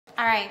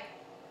All right,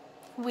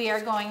 we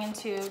are going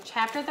into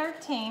chapter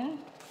 13,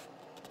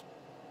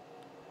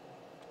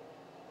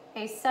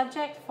 a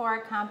subject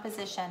for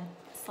composition.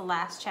 It's the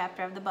last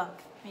chapter of the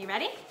book. Are you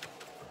ready?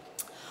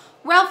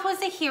 Ralph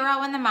was a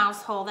hero in the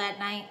mouse hole that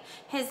night.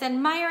 His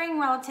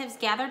admiring relatives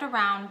gathered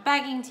around,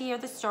 begging to hear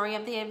the story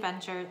of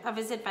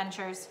his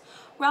adventures.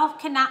 Ralph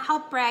could not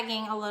help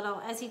bragging a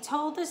little as he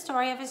told the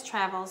story of his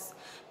travels,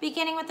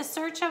 beginning with the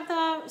search of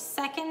the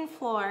second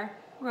floor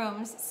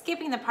rooms,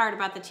 skipping the part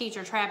about the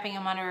teacher trapping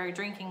him under a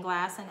drinking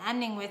glass, and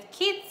ending with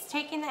Keith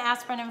taking the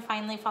aspirin and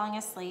finally falling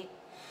asleep.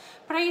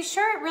 But are you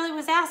sure it really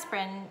was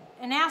aspirin?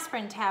 An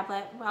aspirin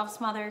tablet?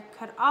 Ralph's mother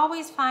could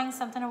always find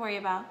something to worry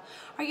about.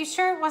 Are you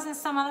sure it wasn't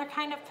some other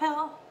kind of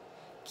pill?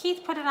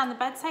 Keith put it on the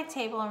bedside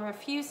table and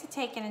refused to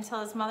take it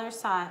until his mother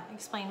saw it,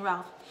 explained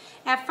Ralph.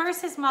 At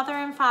first, his mother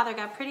and father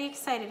got pretty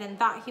excited and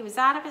thought he was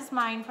out of his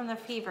mind from the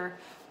fever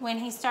when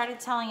he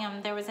started telling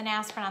him there was an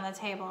aspirin on the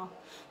table.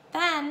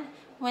 Then,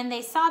 when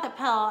they saw the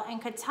pill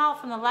and could tell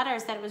from the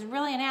letters that it was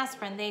really an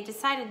aspirin, they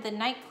decided the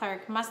night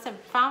clerk must have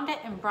found it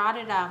and brought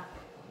it up.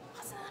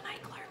 Wasn't the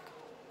night clerk?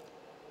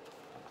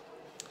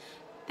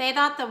 They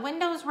thought the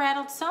windows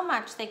rattled so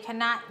much they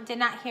did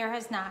not hear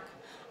his knock.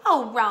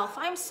 "Oh, Ralph,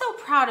 I'm so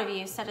proud of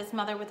you," said his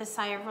mother with a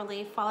sigh of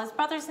relief, while his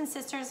brothers and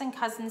sisters and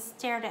cousins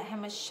stared at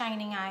him with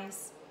shining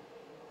eyes.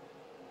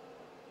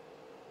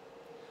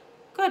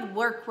 "Good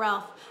work,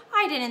 Ralph.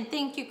 I didn't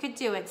think you could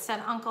do it,"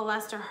 said Uncle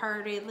Lester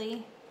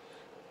heartily.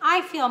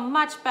 "I feel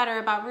much better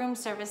about room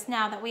service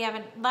now that we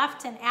haven't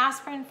left an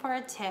aspirin for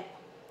a tip,"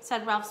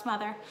 said Ralph's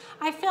mother.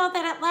 "I feel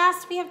that at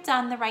last we have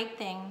done the right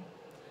thing."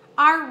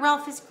 "Our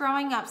Ralph is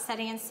growing up,"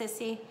 said Aunt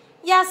Sissy.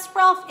 "Yes,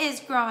 Ralph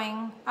is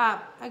growing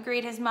up,"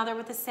 agreed his mother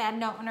with a sad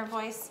note in her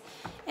voice.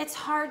 "It's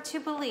hard to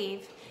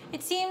believe.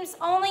 It seems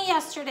only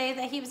yesterday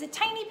that he was a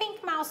tiny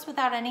pink mouse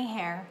without any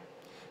hair."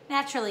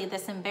 Naturally,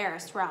 this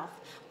embarrassed Ralph,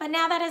 but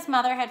now that his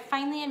mother had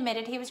finally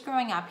admitted he was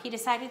growing up, he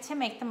decided to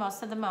make the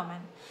most of the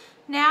moment.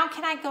 "Now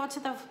can I go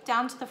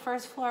down to the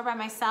first floor by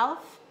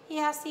myself?" he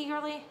asked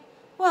eagerly.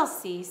 "We'll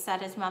see,"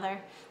 said his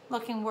mother,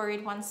 looking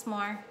worried once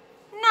more.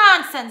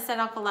 "Nonsense," said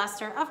Uncle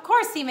Lester. "Of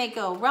course he may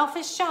go. Ralph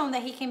has shown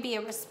that he can be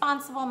a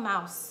responsible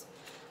mouse."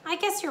 "I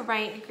guess you're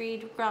right,"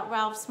 agreed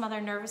Ralph's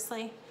mother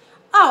nervously.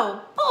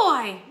 "Oh,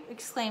 boy!"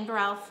 exclaimed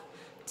Ralph.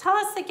 "Tell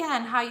us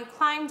again how you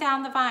climbed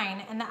down the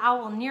vine and the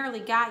owl nearly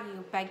got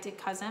you," begged a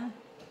cousin.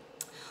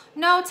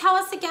 "No, tell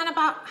us again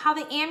about how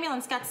the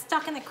ambulance got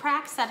stuck in the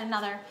crack," said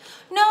another.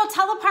 "No,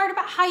 tell the part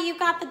about how you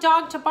got the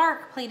dog to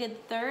bark," pleaded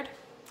the third.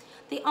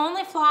 The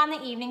only flaw in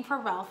the evening for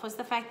Ralph was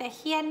the fact that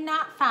he had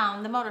not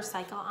found the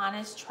motorcycle on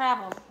his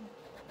travel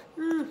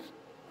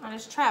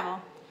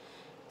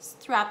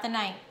throughout the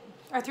night,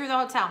 or through the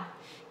hotel.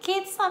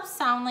 Keith slept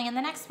soundly, and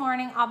the next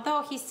morning,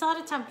 although he still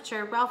had a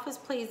temperature, Ralph was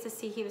pleased to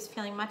see he was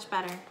feeling much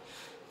better.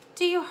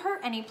 "Do you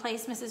hurt any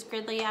place?" Mrs.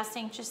 Gridley asked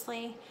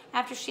anxiously,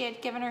 after she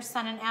had given her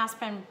son an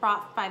aspirin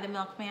brought by the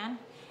milkman.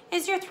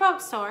 "Is your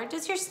throat sore?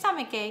 Does your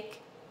stomach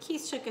ache?"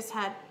 Keith shook his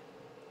head.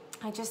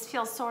 "I just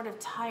feel sort of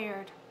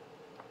tired."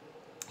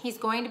 "He's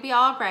going to be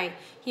all right.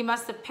 He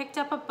must have picked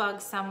up a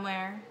bug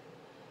somewhere,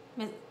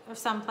 or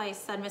someplace,"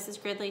 said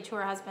Mrs. Gridley to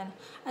her husband.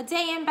 "A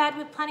day in bed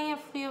with plenty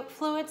of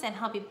fluids and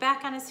he'll be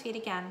back on his feet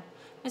again."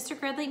 Mr.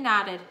 Gridley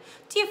nodded.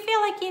 "Do you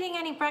feel like eating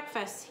any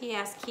breakfast?" he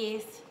asked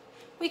Keith.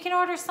 "We can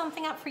order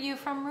something up for you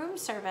from room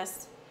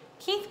service."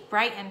 Keith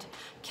brightened.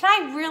 "Can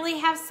I really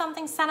have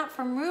something sent up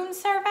from room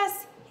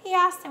service?" he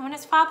asked, and when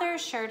his father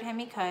assured him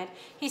he could,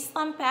 he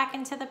slumped back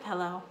into the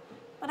pillow.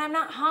 "But I'm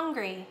not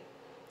hungry."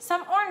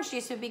 "Some orange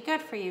juice would be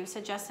good for you,"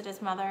 suggested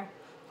his mother.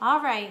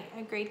 "All right,"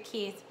 agreed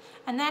Keith,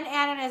 and then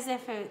added as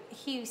if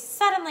he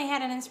suddenly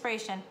had an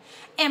inspiration,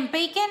 "and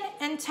bacon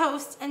and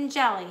toast and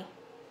jelly."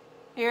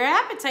 "Your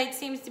appetite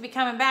seems to be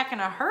coming back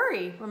in a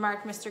hurry,"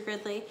 remarked Mr.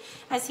 Gridley,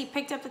 as he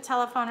picked up the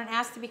telephone and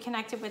asked to be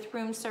connected with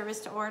room service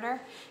to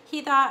order.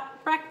 He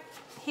thought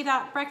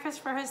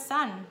breakfast for his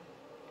son.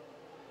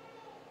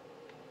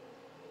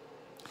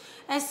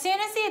 As soon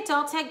as the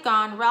adult had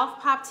gone,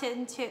 Ralph popped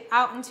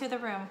out into the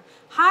room.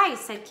 "Hi,"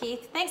 said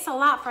Keith. "Thanks a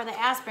lot for the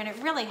aspirin. It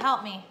really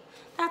helped me."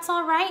 "That's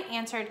all right,"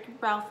 answered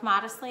Ralph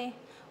modestly.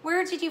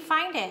 "Where did you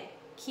find it?"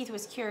 Keith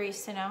was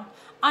curious to know.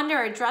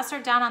 "Under a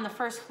dresser down on the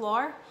first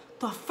floor."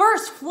 "The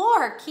first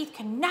floor!" Keith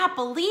could not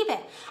believe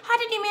it. "How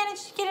did you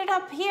manage to get it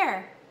up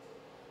here?"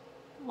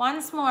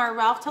 Once more,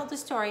 Ralph told the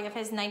story of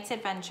his night's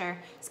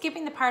adventure,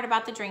 skipping the part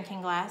about the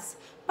drinking glass,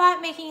 but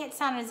making it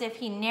sound as if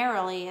he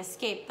narrowly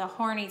escaped the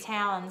horny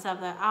talons of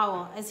the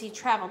owl as he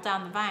traveled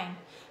down the vine.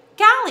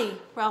 "Golly!"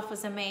 Keith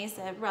was amazed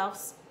at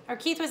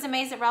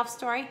Ralph's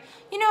story.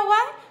 "You know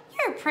what?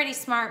 You're a pretty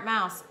smart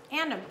mouse,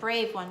 and a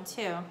brave one,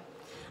 too."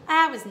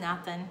 "That was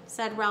nothing,"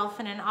 said Ralph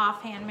in an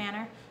offhand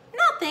manner.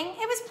 "Nothing?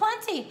 It was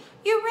plenty.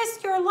 You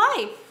risked your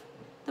life."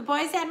 The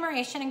boy's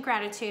admiration and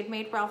gratitude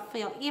made Ralph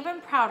feel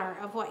even prouder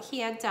of what he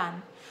had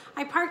done.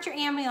 "I parked your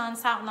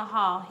ambulance out in the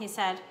hall," he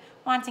said,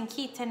 wanting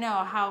Keith to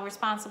know how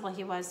responsible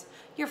he was.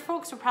 "Your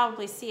folks will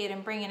probably see it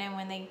and bring it in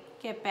when they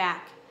get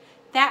back."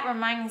 "That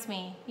reminds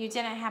me, you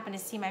didn't happen to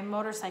see my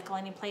motorcycle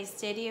anyplace,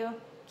 did you?"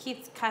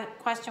 Keith's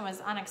question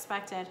was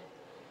unexpected.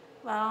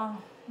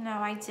 Well, no,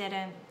 I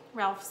didn't.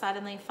 Ralph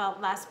suddenly felt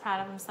less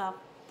proud of himself.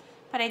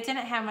 But I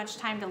didn't have much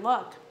time to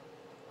look.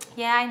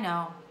 Yeah, I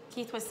know.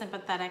 Keith was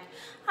sympathetic.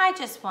 I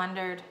just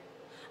wondered.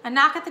 A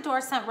knock at the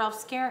door sent Ralph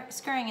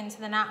scurrying into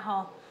the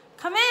knothole.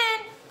 Come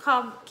in,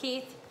 called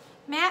Keith.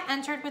 Matt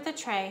entered with a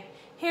tray.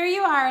 Here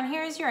you are, and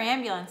here is your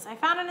ambulance. I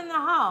found it in the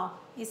hall,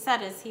 he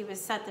said as he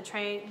set the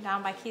tray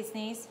down by Keith's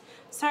knees.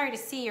 Sorry to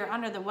see you're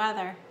under the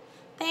weather.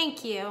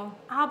 Thank you.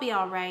 I'll be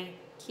all right.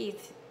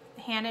 Keith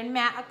handed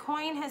Matt a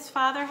coin his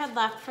father had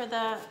left for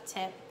the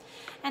tip.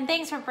 And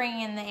thanks for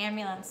bringing in the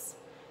ambulance.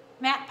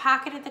 Matt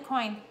pocketed the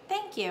coin.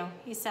 Thank you,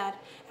 he said.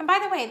 And by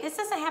the way, this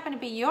doesn't happen to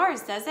be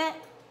yours, does it?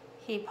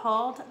 He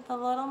pulled the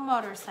little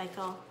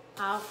motorcycle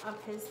out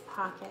of his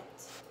pocket.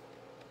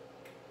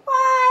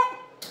 What?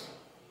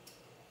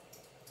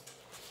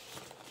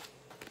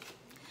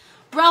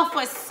 Ralph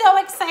was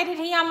so excited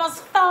he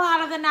almost fell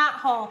out of the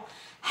knothole.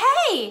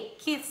 Hey,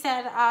 Keith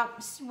said,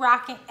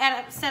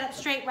 sat up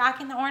straight,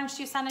 rocking the orange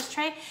juice on his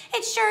tray.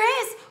 It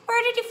sure is.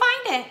 Where did you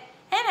find it?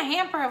 In a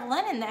hamper of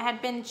linen that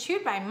had been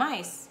chewed by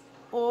mice.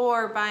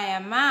 Or by a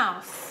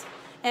mouse.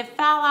 It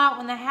fell out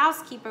when the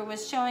housekeeper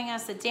was showing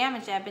us the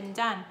damage that had been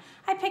done.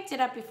 I picked it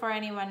up before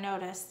anyone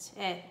noticed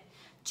it.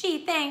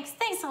 Gee, thanks.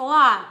 Thanks a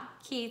lot.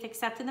 Keith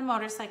accepted the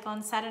motorcycle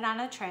and set it on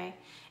a tray.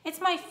 It's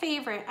my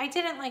favorite. I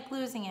didn't like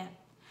losing it.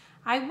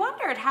 I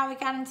wondered how it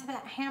got into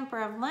that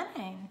hamper of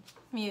linen,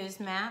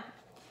 mused Matt.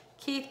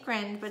 Keith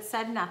grinned but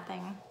said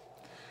nothing.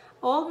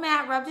 Old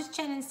Matt rubbed his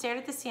chin and stared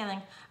at the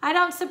ceiling. I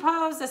don't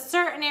suppose a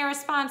certain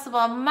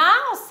irresponsible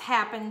mouse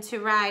happened to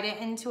ride it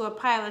into a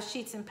pile of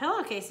sheets and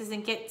pillowcases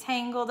and get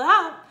tangled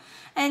up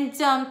and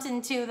dumped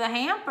into the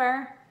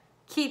hamper.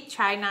 Keith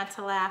tried not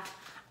to laugh.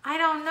 I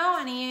don't know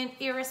any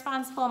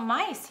irresponsible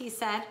mice, he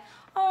said.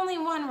 Only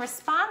one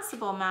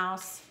responsible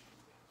mouse.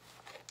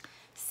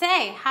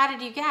 Say, how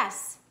did you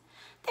guess?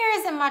 There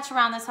isn't much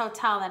around this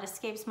hotel that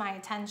escapes my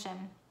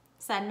attention,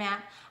 said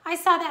Matt. I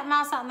saw that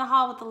mouse out in the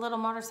hall with the little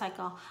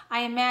motorcycle. I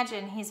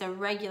imagine he's a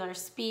regular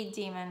speed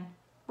demon.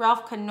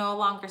 Ralph could no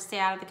longer stay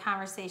out of the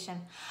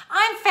conversation.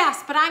 I'm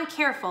fast, but I'm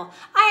careful.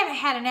 I haven't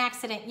had an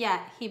accident yet,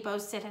 he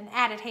boasted and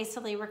added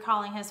hastily,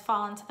 recalling his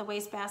fall into the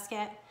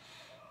wastebasket.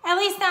 At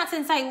least not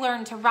since I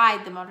learned to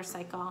ride the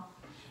motorcycle.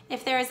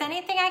 If there is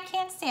anything I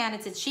can't stand,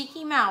 it's a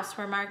cheeky mouse,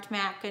 remarked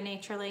Matt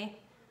good-naturedly.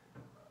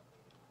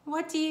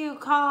 What do you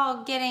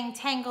call getting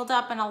tangled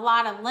up in a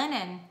lot of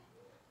linen?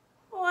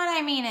 What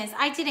I mean is,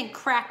 I didn't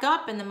crack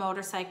up in the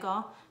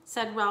motorcycle,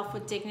 said Ralph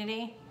with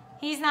dignity.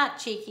 He's not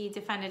cheeky,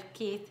 defended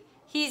Keith.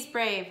 He's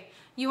brave.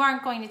 You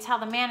aren't going to tell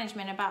the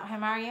management about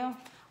him, are you?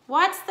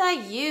 What's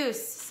the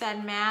use,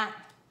 said Matt.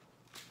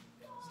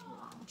 It's a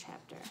long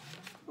chapter.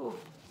 Ooh.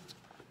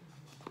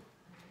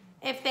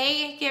 If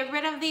they get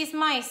rid of these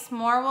mice,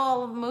 more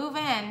will move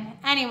in.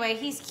 Anyway,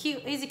 he's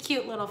cute. He's a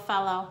cute little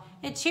fellow.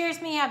 It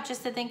cheers me up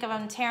just to think of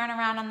him tearing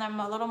around on the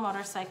little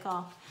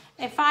motorcycle.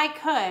 If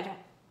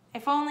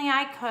only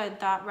I could,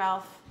 thought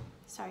Ralph.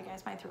 Sorry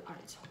guys, my throat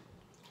hurts.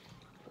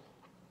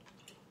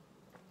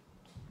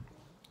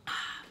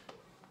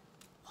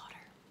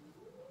 Water.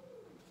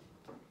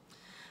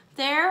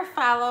 There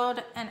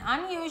followed an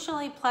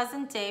unusually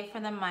pleasant day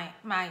for the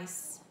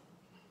mice.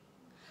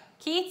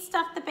 Keith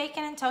stuffed the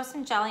bacon and toast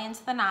and jelly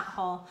into the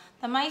knothole.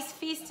 The mice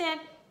feasted.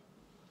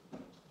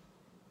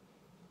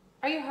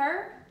 Are you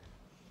hurt?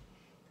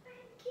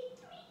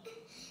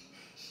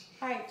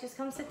 All right, just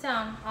come sit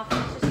down. I'll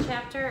finish this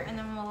chapter and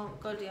then we'll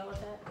go deal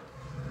with it.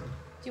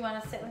 Do you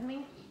want to sit with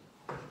me?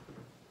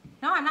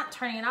 No, I'm not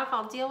turning it off.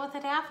 I'll deal with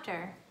it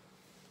after.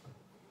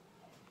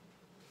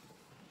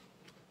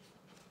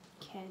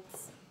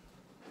 Kids.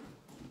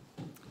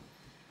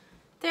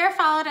 There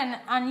followed an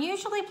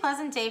unusually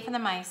pleasant day for the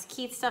mice.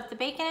 Keith stuffed the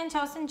bacon and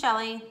toast and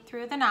jelly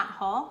through the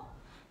knothole.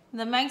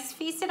 The mice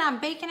feasted on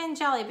bacon and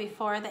jelly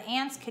before the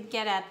ants could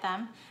get at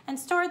them and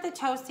stored the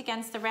toast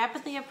against the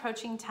rapidly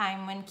approaching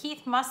time when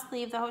Keith must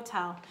leave the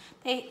hotel.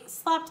 They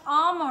slept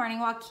all morning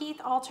while Keith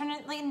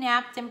alternately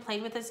napped and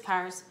played with his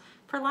cars.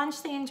 For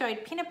lunch, they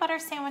enjoyed peanut butter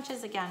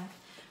sandwiches again.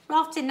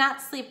 Ralph did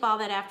not sleep well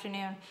that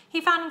afternoon. He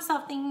found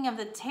himself thinking of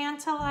the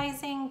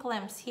tantalizing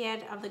glimpse he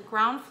had of the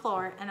ground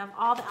floor and of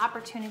all the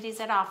opportunities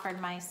it offered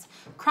mice.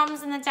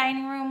 Crumbs in the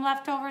dining room,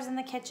 leftovers in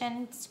the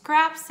kitchen,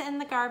 scraps in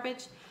the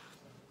garbage.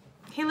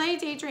 He lay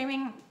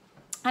daydreaming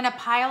on a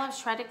pile of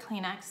shredded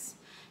Kleenex.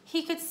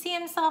 He could see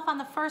himself on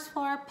the first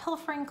floor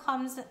pilfering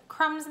crumbs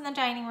in the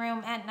dining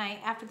room at night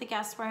after the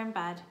guests were in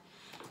bed.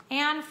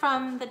 And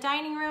from the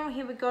dining room,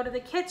 he would go to the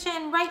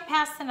kitchen right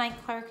past the night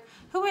clerk,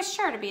 who was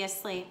sure to be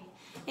asleep.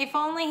 If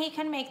only he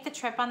could make the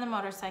trip on the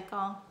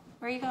motorcycle.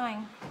 Where are you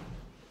going?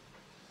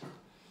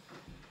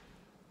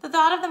 The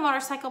thought of the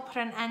motorcycle put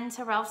an end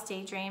to Ralph's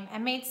daydream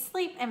and made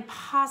sleep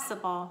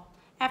impossible.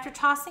 After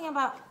tossing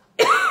about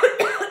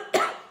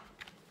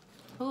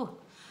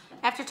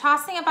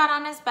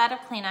on his bed of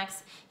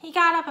Kleenex, he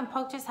got up and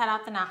poked his head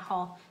out the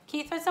knothole.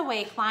 Keith was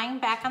awake, lying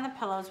back on the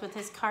pillows with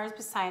his cars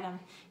beside him.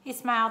 He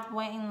smiled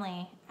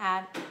wanly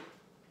at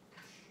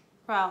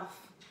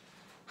Ralph.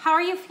 How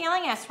are you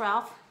feeling, asked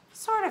Ralph.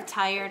 Sort of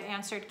tired,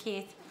 answered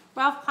Keith.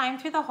 Ralph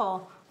climbed through the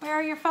hole. Where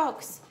are your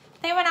folks?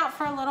 They went out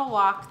for a little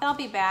walk. They'll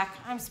be back.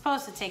 I'm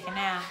supposed to take a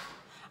nap.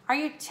 Are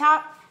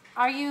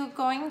you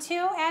going to?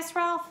 Asked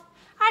Ralph.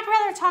 I'd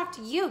rather talk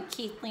to you.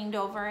 Keith leaned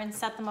over and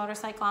set the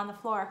motorcycle on the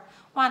floor.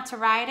 Want to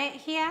ride it?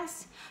 He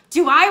asked.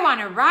 Do I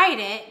want to ride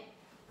it?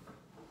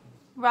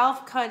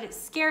 Ralph could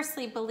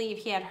scarcely believe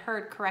he had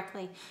heard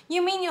correctly.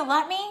 You mean you'll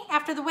let me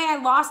after the way I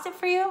lost it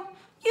for you?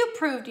 You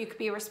proved you could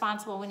be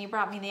responsible when you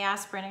brought me the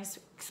aspirin,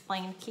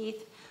 explained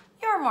Keith.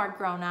 You're more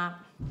grown up.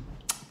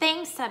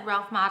 Thanks, said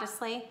Ralph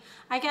modestly.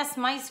 I guess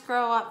mice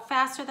grow up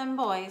faster than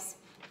boys.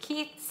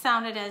 Keith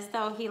sounded as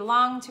though he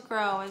longed to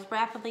grow as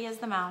rapidly as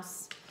the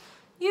mouse.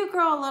 You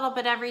grow a little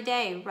bit every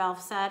day,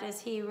 Ralph said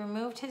as he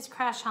removed his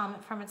crash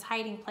helmet from its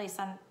hiding place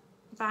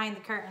behind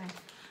the curtain.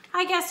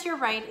 I guess you're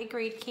right,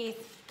 agreed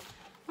Keith.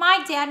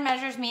 My dad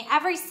measures me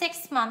every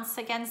 6 months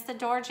against the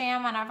door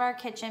jamb of our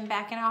kitchen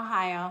back in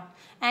Ohio,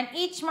 and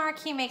each mark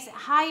he makes it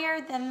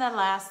higher than the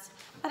last,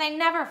 but I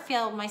never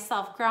feel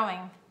myself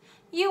growing.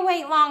 You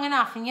wait long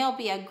enough and you'll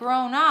be a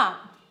grown-up.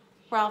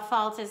 Ralph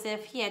felt as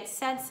if he had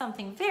said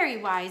something very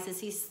wise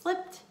as he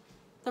slipped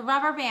the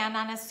rubber band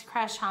on his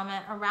crash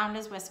helmet around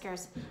his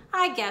whiskers.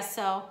 I guess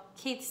so.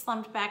 Keith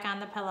slumped back on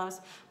the pillows.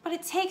 But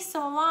it takes so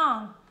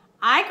long.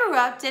 I grew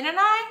up, didn't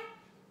I?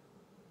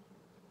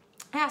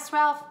 Asked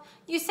Ralph.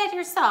 You said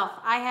yourself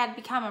I had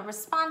become a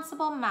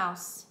responsible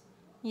mouse.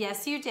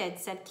 Yes, you did,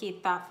 said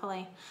Keith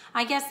thoughtfully.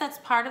 I guess that's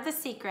part of the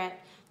secret.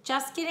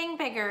 Just getting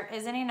bigger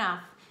isn't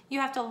enough. You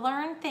have to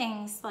learn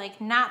things like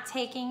not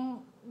taking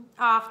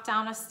off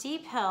down a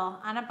steep hill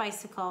on a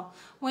bicycle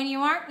when you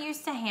aren't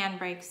used to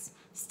handbrakes.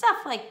 Stuff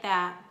like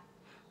that.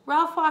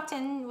 Ralph walked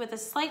in with a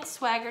slight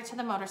swagger to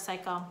the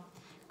motorcycle,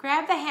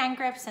 grabbed the hand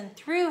grips and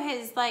threw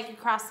his leg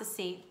across the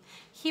seat.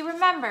 He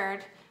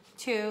remembered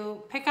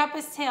to pick up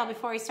his tail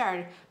before he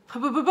started.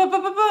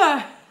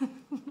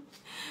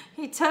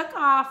 He took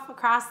off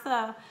across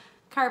the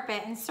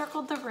carpet and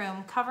circled the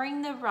room,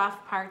 covering the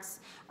rough parts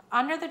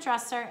under the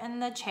dresser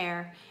and the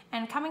chair,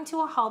 and coming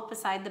to a halt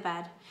beside the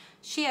bed.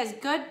 She has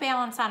good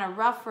balance on a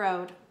rough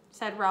road,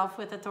 said Ralph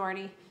with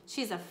authority.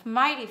 She's a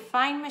mighty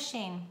fine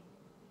machine.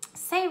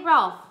 Say,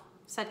 Ralph,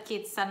 said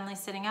Keith, suddenly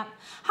sitting up,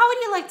 how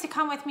would you like to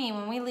come with me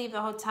when we leave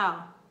the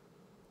hotel?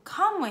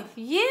 Come with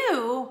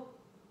you?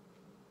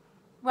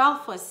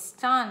 Ralph was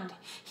stunned.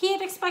 He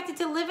had expected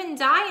to live and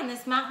die in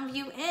this Mountain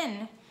View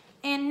Inn,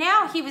 and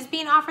now he was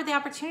being offered the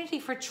opportunity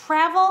for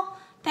travel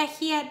that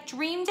he had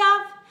dreamed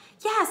of.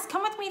 Yes,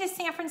 come with me to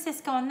San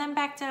Francisco and then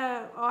back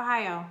to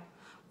Ohio.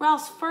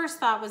 Ralph's first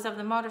thought was of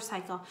the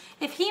motorcycle.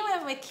 If he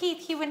went with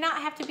Keith, he would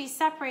not have to be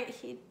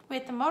separated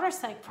with the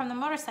motorcycle from the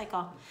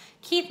motorcycle.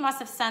 Keith must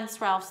have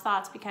sensed Ralph's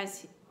thoughts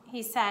because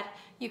he said,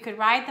 you could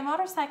ride the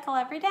motorcycle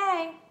every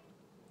day.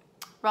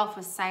 Ralph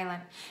was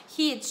silent.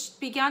 He had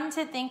begun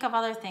to think of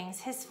other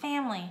things, his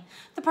family,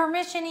 the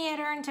permission he had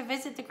earned to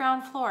visit the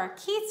ground floor,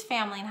 Keith's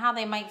family, and how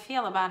they might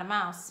feel about a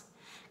mouse.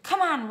 Come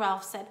on,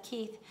 Ralph, said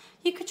Keith.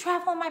 You could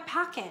travel in my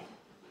pocket.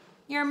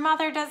 Your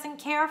mother doesn't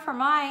care for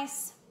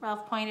mice,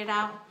 Ralph pointed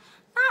out.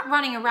 Not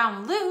running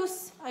around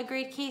loose,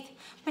 agreed Keith,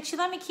 but she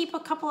let me keep a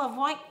couple of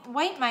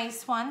white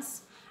mice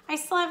once. I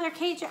still have their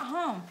cage at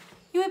home.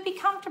 You would be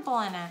comfortable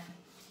in it.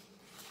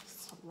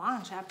 It's a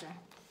long chapter.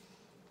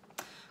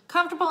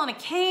 Comfortable in a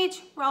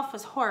cage? Ralph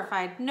was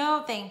horrified.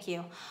 No, thank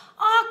you.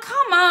 Oh,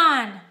 come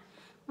on.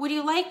 Would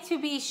you like to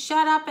be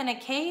shut up in a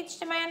cage?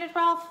 Demanded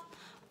Ralph.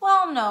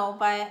 Well, no,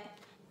 but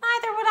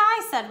neither would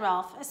I, said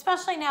Ralph,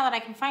 especially now that I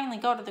can finally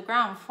go to the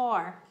ground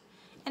floor.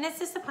 In his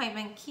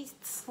disappointment, Keith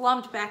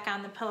slumped back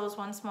on the pillows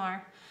once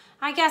more.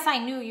 I guess I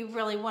knew you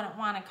really wouldn't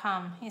want to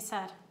come, he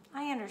said.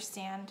 I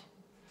understand.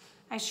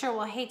 I sure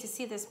will hate to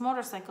see this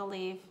motorcycle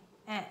leave,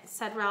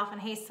 said Ralph,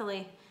 and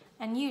hastily.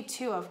 And you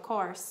too, of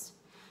course.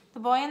 The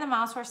boy and the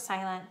mouse were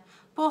silent.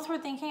 Both were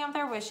thinking of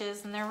their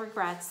wishes and their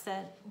regrets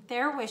that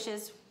their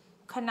wishes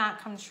could not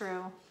come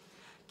true.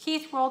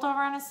 Keith rolled over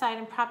on his side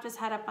and propped his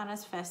head up on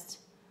his fist.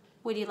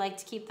 Would you like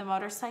to keep the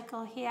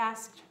motorcycle? He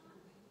asked.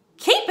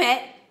 Keep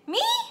it? Me?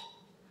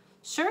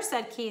 Sure,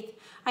 said Keith.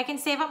 I can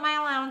save up my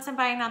allowance and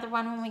buy another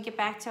one when we get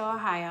back to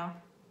Ohio.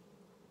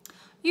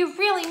 You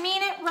really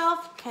mean it?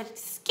 Ralph could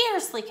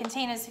scarcely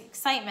contain his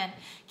excitement.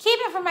 Keep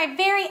it for my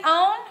very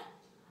own?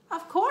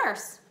 Of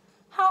course.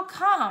 How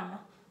come?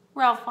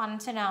 Ralph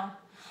wanted to know.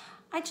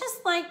 I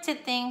just like to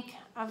think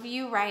of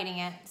you riding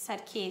it,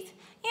 said Keith.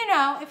 You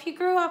know, if you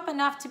grew up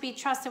enough to be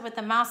trusted with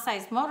a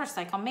mouse-sized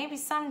motorcycle, maybe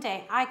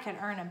someday I could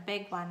earn a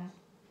big one.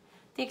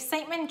 The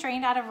excitement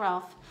drained out of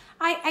Ralph.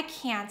 I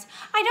can't.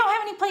 I don't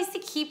have any place to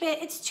keep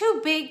it. It's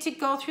too big to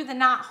go through the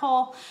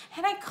knothole,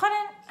 and I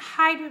couldn't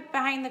hide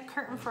behind the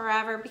curtain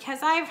forever because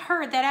I've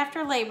heard that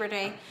after Labor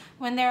Day,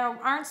 when there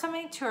aren't so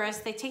many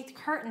tourists, they take the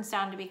curtains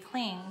down to be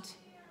cleaned.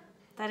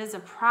 That is a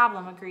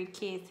problem, agreed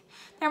Keith.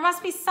 There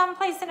must be some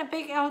place in a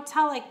big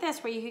hotel like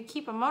this where you could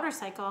keep a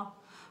motorcycle.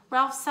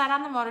 Ralph sat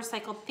on the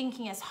motorcycle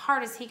thinking as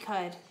hard as he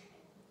could.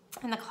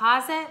 In the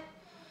closet,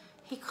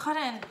 he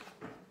couldn't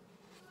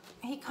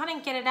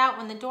get it out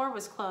when the door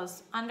was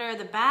closed. Under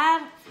the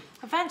bed,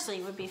 eventually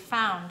it would be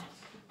found.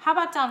 How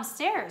about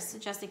downstairs,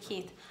 suggested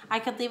Keith. I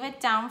could leave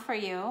it down for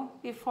you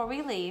before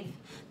we leave.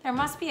 There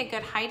must be a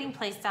good hiding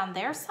place down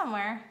there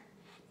somewhere.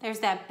 There's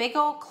that big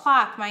old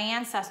clock my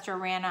ancestor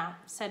ran up,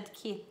 said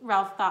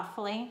Ralph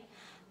thoughtfully.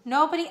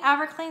 Nobody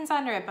ever cleans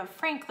under it, but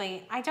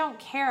frankly, I don't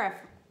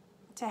care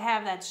to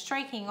have that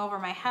striking over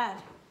my head.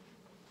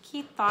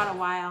 Keith thought a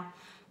while.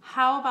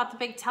 How about the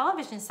big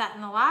television set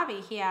in the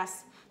lobby, he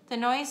asked. The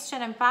noise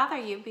shouldn't bother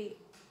you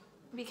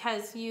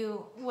because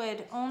you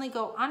would only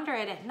go under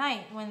it at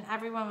night when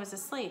everyone was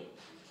asleep.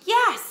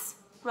 Yes!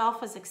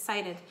 Ralph was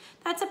excited.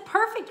 That's a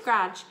perfect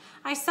garage.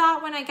 I saw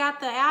it when I got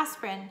the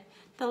aspirin.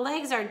 The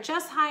legs are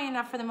just high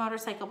enough for the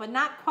motorcycle, but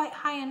not quite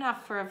high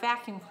enough for a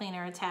vacuum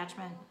cleaner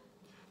attachment.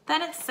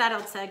 Then it's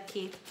settled, said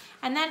Keith,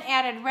 and then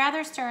added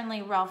rather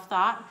sternly, Ralph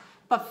thought,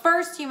 but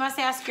first you must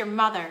ask your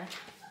mother.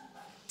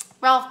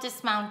 Ralph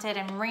dismounted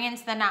and ran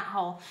to the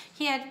knothole.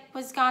 He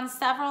was gone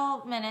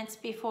several minutes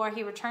before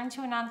he returned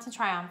to announce in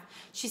triumph.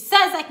 She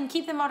says I can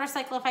keep the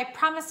motorcycle if I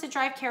promise to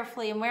drive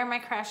carefully and wear my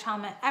crash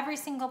helmet every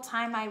single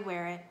time I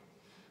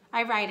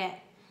ride it.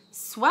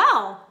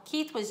 Swell!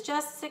 Keith was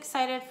just as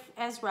excited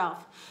as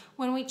Ralph.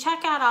 When we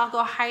check out, I'll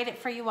go hide it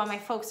for you while my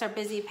folks are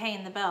busy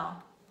paying the bill.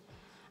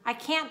 I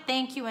can't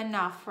thank you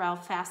enough.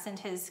 Ralph fastened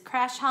his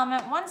crash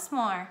helmet once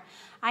more.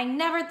 I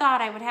never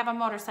thought I would have a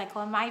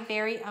motorcycle of my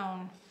very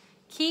own.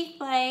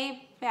 Keith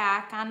lay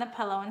back on the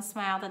pillow and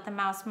smiled at the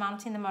mouse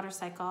mounting the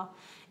motorcycle.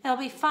 It'll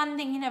be fun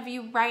thinking of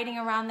you riding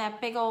around that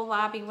big old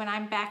lobby when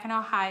I'm back in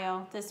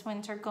Ohio this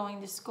winter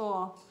going to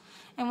school.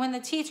 And when the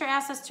teacher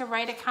asks us to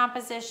write a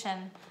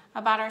composition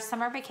about our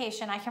summer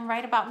vacation, I can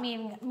write about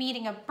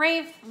meeting a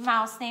brave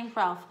mouse named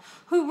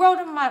Ralph who rode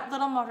a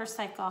little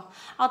motorcycle.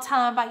 I'll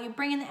tell him about you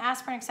bringing the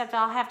aspirin, except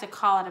I'll have to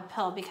call it a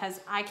pill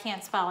because I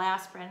can't spell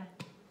aspirin.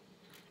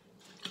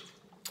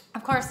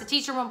 Of course, the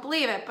teacher won't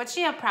believe it, but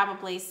she'll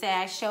probably say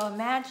I show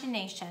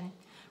imagination.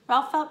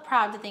 Ralph felt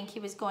proud to think he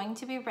was going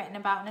to be written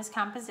about in his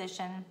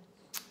composition,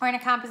 or in a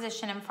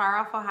composition in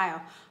far-off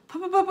Ohio.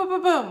 Boom, boom, boom, boom,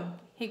 boom, boom.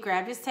 He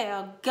grabbed his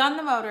tail, gunned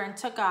the motor, and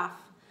took off,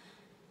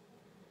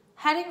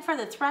 heading for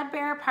the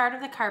threadbare part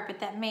of the carpet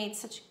that made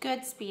such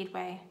good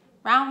speedway.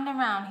 Round and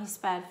round he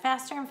sped,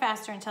 faster and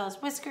faster, until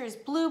his whiskers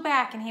blew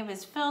back and he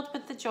was filled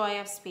with the joy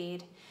of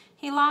speed.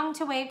 He longed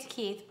to wave to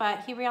Keith,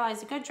 but he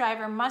realized a good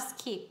driver must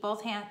keep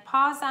both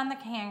paws on the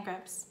hand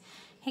grips.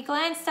 He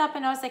glanced up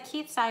and noticed that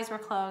Keith's eyes were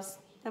closed.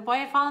 The boy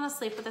had fallen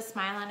asleep with a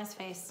smile on his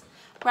face.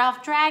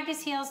 Ralph dragged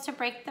his heels to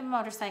brake the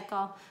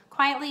motorcycle.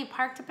 Quietly, he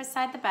parked it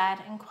beside the bed,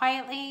 and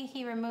quietly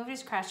he removed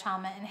his crash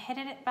helmet and hid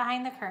it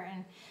behind the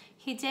curtain.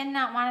 He did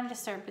not want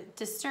to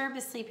disturb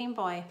the sleeping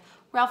boy.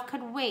 Ralph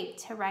could wait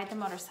to ride the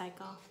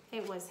motorcycle.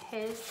 It was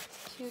his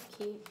to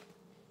keep.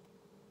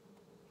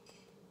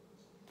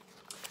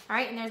 All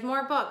right, and there's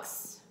more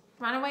books.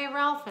 Runaway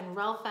Ralph and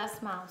Ralph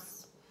S.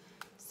 Mouse.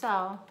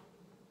 So,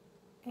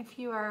 if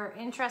you are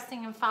interested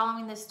in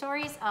following the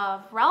stories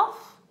of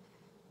Ralph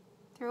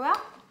throughout,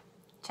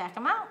 check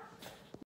them out.